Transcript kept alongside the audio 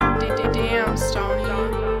Damn, Stony.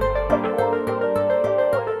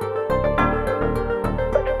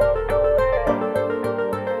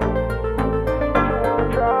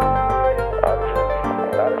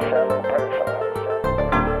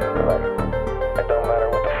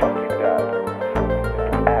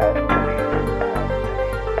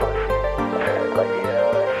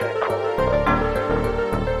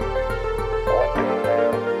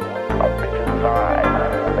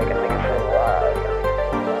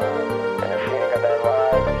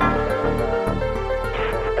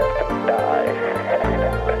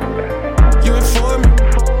 You inform me,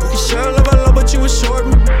 we can share love, I love, but you assure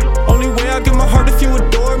me. Only way I give my heart if you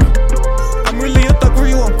adore me. I'm really a thug for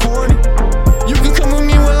you, I'm corny. You can come with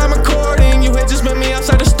me while I'm recording. You had just met me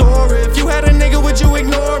outside the store. If you had a nigga, would you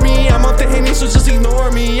ignore me? I'm off the Henny, so just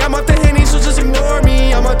ignore me. I'm off the Henny, so just ignore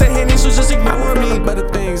me. I'm off the Henny, so just ignore me. Better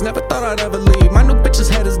things, never thought I'd ever leave. My new bitch's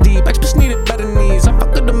head is deep, ex-bitch needed better knees. I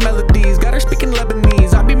fuck with the melodies, got her speaking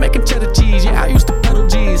Lebanese. I be making cheddar cheese, yeah, I used to pedal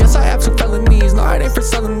G's. Yes, I have some felonies, no, it ain't for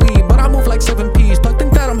selling weed, but I move like 7 P's. Plug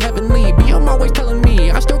think that I'm heavenly, be on my way telling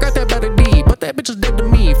me I still got that better D, but that bitch is dead to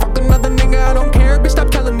me. Fuck another nigga, I don't care, bitch, stop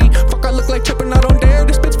telling me. Fuck, I look like trippin', I don't dare,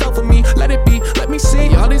 this bitch fell for me. Let it be, let me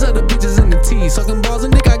see. All these other bitches in the T, sucking balls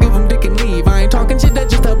and dick, I give them dick and leave. I ain't talking shit, that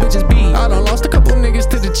just how bitches be. I done lost a couple niggas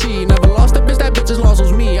to the chi, never lost a bitch, that bitch's loss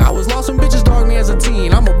was me. I was lost when bitches dogged me as a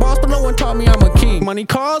teen. I'm a boss, but no one taught me I'm a king. Money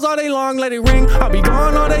calls all day long, let it ring. I'll be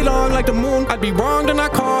gone all day long like the moon. I'd be wrong to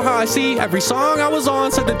not call how I see. Every song I was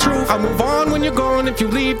on said the truth. I'll move on when you're gone. If you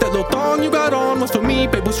leave, that little thong you got on was for me.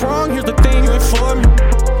 Babe, what's wrong? Here's the thing, you inform me.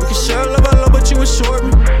 We can share love, I love, but you assure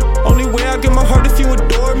me. Only way I give my heart if you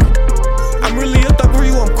adore me. I'm really a thug for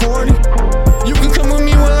you, I'm corny. You can come with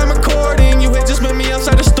me while I'm recording. You had just met me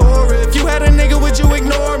outside the store. If you had a nigga, would you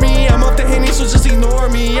ignore me? I'm off the Henny, so just ignore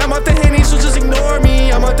me. I'm off the Henny, so just ignore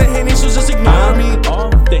me. I'm off the Henny, so just ignore me.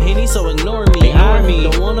 Off the Henny, so ignore me. I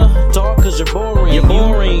don't wanna talk cause you're boring. You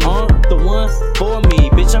aren't the one for me.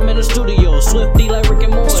 Bitch, I'm in the studio, Swifty like Rick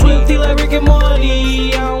and Morty. Swifty like Rick and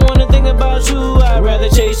Morty. I don't wanna think about you, I'd rather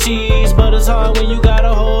chase cheese. But it's hard when you got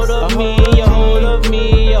a hold of me. A hold of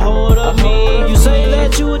me, a hold of me. You say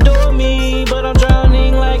that you adore me, but I'm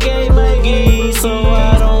drowning like a boogie. So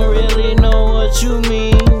I don't really know what you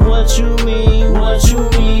mean, what you mean, what you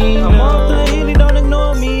mean. I'm off the Henny, don't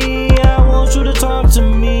ignore me. I want you to talk to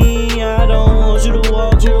me. I don't want you to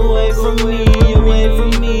walk away from me.